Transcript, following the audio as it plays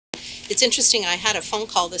It's interesting, I had a phone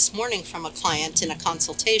call this morning from a client in a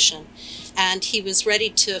consultation, and he was ready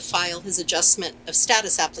to file his adjustment of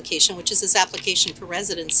status application, which is his application for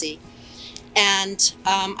residency. And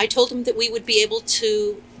I told him that we would be able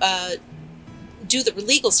to do the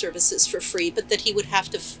legal services for free, but that he would have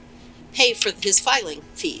to pay for his filing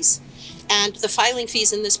fees. And the filing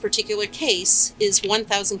fees in this particular case is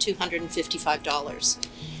 $1,255.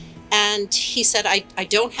 And he said, I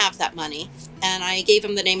don't have that money. And I gave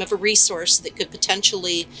him the name of a resource that could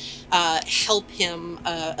potentially help him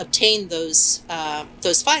obtain those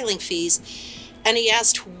filing fees. And he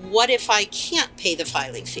asked, what if I can't pay the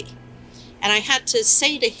filing fee? And I had to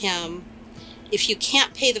say to him, if you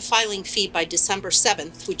can't pay the filing fee by December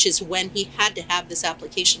 7th, which is when he had to have this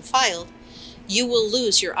application filed, you will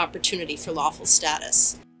lose your opportunity for lawful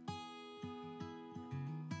status.